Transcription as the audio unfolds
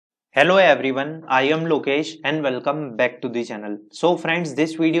Hello everyone, I am Lokesh and welcome back to the channel. So friends,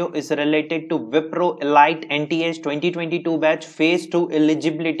 this video is related to Wipro Elite NTH 2022 batch phase 2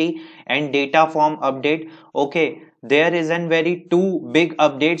 eligibility and data form update. Okay, there is a very two big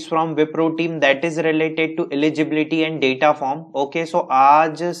updates from Wipro team that is related to eligibility and data form. Okay, so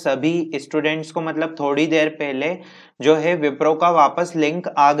आज सभी students को मतलब थोड़ी देर पहले जो है विप्रो का वापस लिंक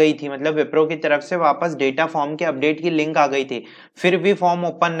आ गई थी, मतलब विप्रो की तरफ से वापस डेटा फॉर्म के अपडेट की लिंक आ गई थी। फिर भी फॉर्म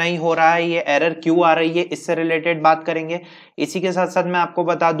ओपन नहीं हो रहा है, ये एरर क्यों आ रही है, इससे रिलेटेड बात करेंगे। इसी के साथ साथ मैं आपको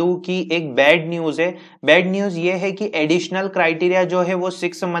बता दूं कि एक बैड न्यूज है। बैड न्यूज ये है कि एडिशनल क्राइटेरिया जो है वो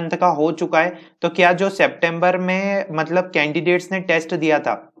 6 मंथ का हो चुका है। तो क्या जो सितंबर में मतलब कैंडिडेट्स ने टेस्ट दिया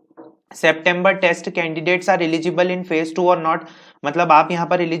था, सितंबर test candidates are eligible in phase 2 और नॉट, मतलब आप यहां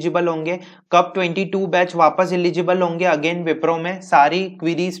पर एलिजिबल होंगे। कब 22 बैच वापस एलिजिबल होंगे अगेन विप्रो में, सारी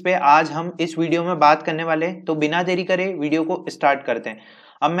क्वेरीज पे आज हम इस वीडियो में बात करने वाले हैं। तो बिना देरी करे वीडियो को स्टार्ट करते हैं।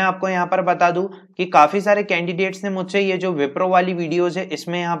 अब मैं आपको यहाँ पर बता दूं कि काफी सारे कैंडिडेट्स ने मुझसे ये जो विप्रो वाली वीडियोस है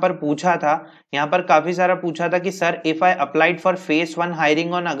इसमें यहाँ पर पूछा था, यहाँ पर काफी सारा पूछा था कि sir if I applied for phase 1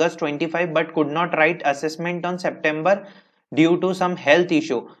 hiring on August 25 but could not right assessment on September due to some health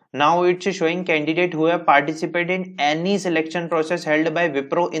issue. Now it's showing candidate who have participated in any selection process held by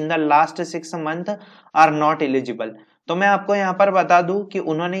Wipro in the last 6 months are not eligible. तो मैं आपको यहाँ पर बता दूं कि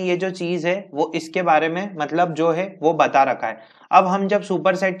उन्होंने ये जो चीज है वो इसके बारे में मतलब जो है वो बता रखा है। अब हम जब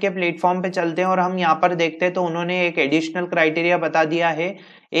सुपर सेट के प्लेटफॉर्म पे चलते हैं और हम यहाँ पर देखते हैं तो उन्होंने एक एडिशनल क्राइटेरिया बता दिया है,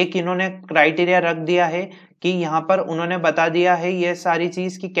 एक इन्होंने क्राइटेरिया रख दिया है कि यहाँ पर उन्होंने बता दिया है ये सारी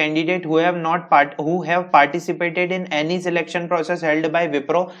चीज कि candidate who have participated in any selection process held by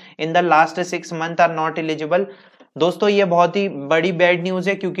Wipro in the last 6 month are not eligible. दोस्तों ये बहुत ही बड़ी बैड न्यूज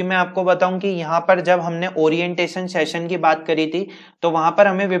है, क्योंकि मैं आपको बताऊं कि यहाँ पर जब हमने ओरिएंटेशन सेशन की बात करी थी तो वहां पर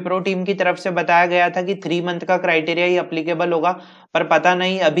हमें विप्रो टीम की तरफ से बताया गया था कि 3 मंथ का क्राइटेरिया ही अप्लीकेबल होगा, पर पता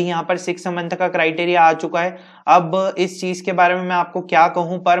नहीं अभी यहाँ पर 6 मंथ का क्राइटेरिया आ चुका है। अब इस चीज के बारे में मैं आपको क्या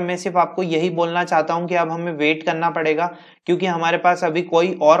कहूं, पर मैं सिर्फ आपको यही बोलना चाहता हूं कि अब हमें वेट करना पड़ेगा, क्योंकि हमारे पास अभी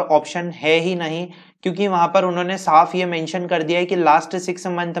कोई और ऑप्शन है ही नहीं। क्योंकि वहां पर उन्होंने साफ ये मेंशन कर दिया है कि लास्ट 6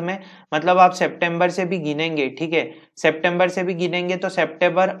 मंथ में मतलब आप सितंबर से भी गिनेंगे, ठीक है, सितंबर से भी गिनेंगे तो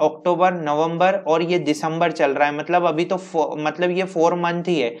सितंबर, अक्टूबर, नवंबर और ये दिसंबर चल रहा है, मतलब अभी तो मतलब ये 4 मंथ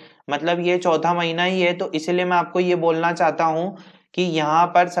ही है, मतलब ये चौथा महीना ही है। तो इसलिए मैं आपको ये बोलना चाहता हूं कि यहाँ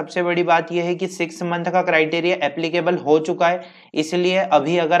पर सबसे बड़ी बात यह है कि 6 मंथ का क्राइटेरिया एप्लीकेबल हो चुका है, इसलिए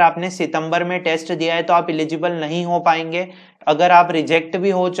अभी अगर आपने सितंबर में टेस्ट दिया है तो आप एलिजिबल नहीं हो पाएंगे। अगर आप रिजेक्ट भी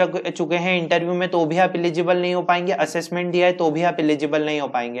हो चुके हैं इंटरव्यू में तो भी आप एलिजिबल नहीं हो पाएंगे, असेसमेंट दिया है तो भी आप एलिजिबल नहीं हो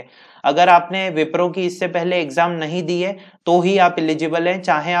पाएंगे। अगर आपने विप्रो की इससे पहले एग्जाम नहीं दी है तो ही आप एलिजिबल हैं,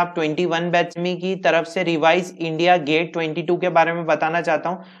 चाहे आप 21 बैच में की तरफ से रिवाइज इंडिया गेट 22 के बारे में बताना चाहता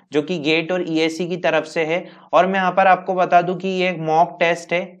हूं, जो कि गेट और ईएससी की तरफ से है। और मैं यहाँ पर आपको बता दूं कि ये एक मॉक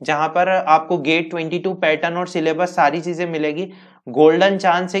टेस्ट है जहां पर आपको गेट 22 पैटर्न और सिलेबस सारी चीजें मिलेगी। गोल्डन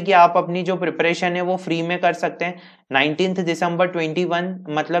चांस है कि आप अपनी जो प्रिपरेशन है वो फ्री में कर सकते हैं। 19 दिसंबर 21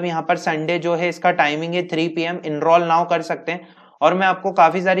 मतलब यहाँ पर संडे जो है इसका टाइमिंग है 3 PM, इनरोल नाउ कर सकते हैं। और मैं आपको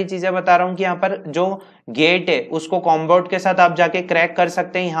काफी सारी चीजें बता रहा हूँ कि यहाँ पर जो गेट है उसको कॉम्बोट के साथ आप जाके क्रैक कर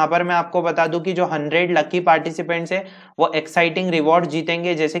सकते हैं। यहाँ पर मैं आपको बता दूं कि जो 100 लकी पार्टिसिपेंट्स है वो एक्साइटिंग रिवॉर्ड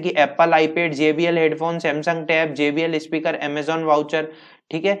जीतेंगे, जैसे कि Apple iPad, JBL headphone, Samsung tab, JBL speaker, Amazon voucher,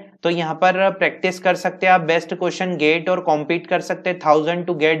 ठीक है। तो यहाँ पर प्रैक्टिस कर सकते हैं आप, बेस्ट क्वेश्चन गेट और कॉम्पीट कर सकते हैं 1000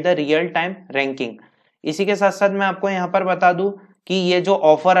 to get the real time ranking. इसी के साथ साथ मैं आपको यहाँ पर बता दूं कि ये जो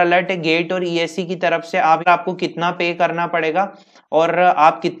ऑफर अलर्ट है गेट और ईएससी की तरफ से आपको कितना पे करना पड़ेगा और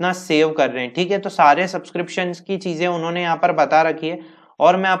आप कितना सेव कर रहे हैं, ठीक है। तो सारे सब्सक्रिप्शन की चीजें उन्होंने यहाँ पर बता रखी है।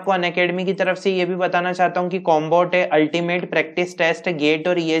 और मैं आपको अनअकैडमी की तरफ से ये भी बताना चाहता हूँ कि कॉम्बोट है, अल्टीमेट प्रैक्टिस टेस्ट है गेट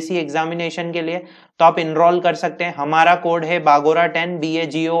और ईएससी एग्जामिनेशन के लिए, तो आप इनरोल कर सकते हैं। हमारा कोड है बागोरा10,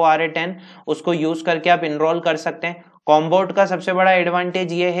 BAGORA10, उसको यूज करके आप इनरोल कर सकते हैं। कॉम्बोट का सबसे बड़ा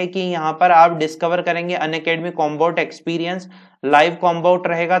एडवांटेज ये है कि यहाँ पर आप डिस्कवर करेंगे अनअकैडमी कॉम्बोट एक्सपीरियंस, लाइव कॉम्बोट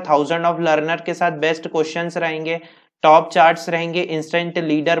रहेगा 1000 ऑफ लर्नर के साथ, बेस्ट क्वेश्चंस रहेंगे, टॉप चार्ट्स रहेंगे, इंस्टेंट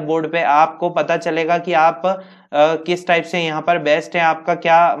लीडर बोर्ड पे आपको पता चलेगा कि आप किस टाइप से यहाँ पर बेस्ट है, आपका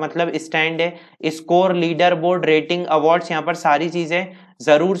क्या मतलब स्टैंड है, score, leader board, rating, awards, यहाँ पर सारी चीजें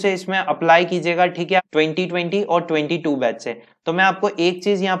जरूर से इसमें अप्लाई कीजिएगा, ठीक है, 2020 और 22 बैच से। तो मैं आपको एक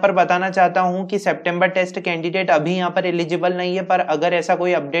चीज यहाँ पर बताना चाहता हूँ कि सितंबर टेस्ट कैंडिडेट अभी यहाँ पर एलिजिबल नहीं है, पर अगर ऐसा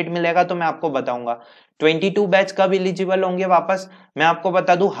कोई अपडेट मिलेगा तो मैं आपको बताऊंगा। 22 बैच कब एलिजिबल होंगे वापस, मैं आपको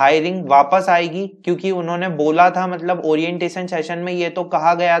बता दूं हायरिंग वापस आएगी, क्योंकि उन्होंने बोला था मतलब ओरिएंटेशन सेशन में ये तो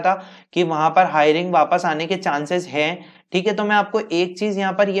कहा गया था कि वहां पर हायरिंग वापस आने के चांसेस हैं, ठीक है। तो मैं आपको एक चीज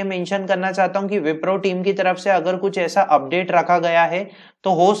यहाँ पर ये मेंशन करना चाहता हूँ कि विप्रो टीम की तरफ से अगर कुछ ऐसा अपडेट रखा गया है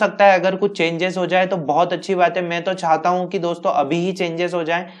तो हो सकता है अगर कुछ चेंजेस हो जाए तो बहुत अच्छी बात है। मैं तो चाहता हूँ कि दोस्तों अभी ही चेंजेस हो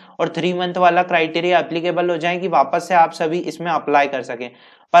जाए और 3 मंथ वाला क्राइटेरिया एप्लीकेबल हो जाए कि वापस से आप सभी इसमें अप्लाई कर सकें।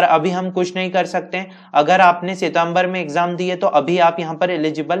 पर अभी हम कुछ नहीं कर सकते। अगर आपने सितंबर में एग्जाम दिए तो अभी आप यहाँ पर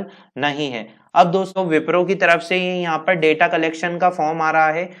एलिजिबल नहीं है। अब दोस्तों विप्रो की तरफ से ये यहाँ पर डेटा कलेक्शन का फॉर्म आ रहा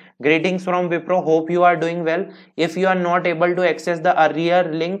है। Greetings from Wipro, hope you are doing well. If you are not able to access the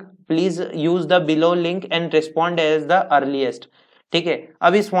earlier link please use the below link and respond as the earliest. ठीक है।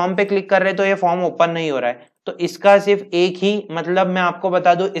 अब इस फॉर्म पे click कर रहे तो ये फॉर्म ओपन नहीं हो रहा है। तो इसका सिर्फ एक ही मतलब मैं आपको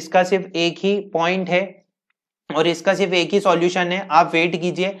बता दूं, इसका सिर्फ एक ही पॉइंट है और इसका सिर्फ एक ही सॉल्यूशन है। आप वेट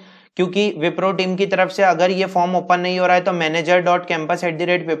कीजिए, क्योंकि विप्रो टीम की तरफ से अगर ये फॉर्म ओपन नहीं हो रहा है तो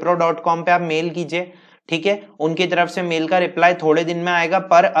manager.campus@wipro.com पे आप मेल कीजिए। ठीक है। उनकी तरफ से मेल का रिप्लाई थोड़े दिन में आएगा।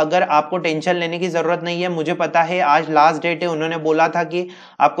 पर अगर आपको टेंशन लेने की जरूरत नहीं है, मुझे पता है आज लास्ट डेट है, उन्होंने बोला था कि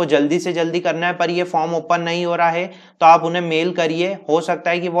आपको जल्दी से जल्दी करना है, पर ये फॉर्म ओपन नहीं हो रहा है तो आप उन्हें मेल करिए। हो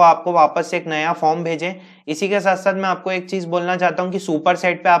सकता है कि वो आपको वापस से एक नया फॉर्म भेजें। इसी के साथ साथ मैं आपको एक चीज बोलना चाहता हूं कि सुपर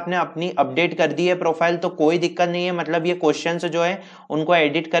सेट पे आपने अपनी अपडेट कर दी है प्रोफाइल तो कोई दिक्कत नहीं है। मतलब ये क्वेश्चंस जो है उनको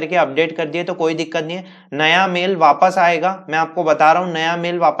एडिट करके अपडेट कर दिए तो कोई दिक्कत नहीं है। नया मेल वापस आएगा, मैं आपको बता रहा हूँ नया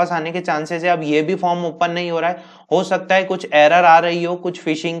मेल वापस आने के चांसेस है। अब ये भी फॉर्म ओपन नहीं हो रहा है, हो सकता है कुछ एरर आ रही हो, कुछ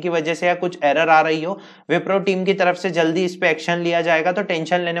फिशिंग की वजह से या कुछ एरर आ रही हो। विप्रो टीम की तरफ से जल्दी इस पे एक्शन लिया जाएगा, तो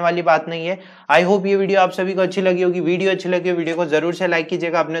टेंशन लेने वाली बात नहीं है। आई होप ये वीडियो आप सभी को अच्छी लगी होगी। वीडियो अच्छी लगी हो वीडियो को जरूर से लाइक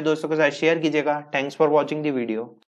कीजिएगा, अपने दोस्तों के साथ शेयर कीजिएगा। Thanks for watching the video.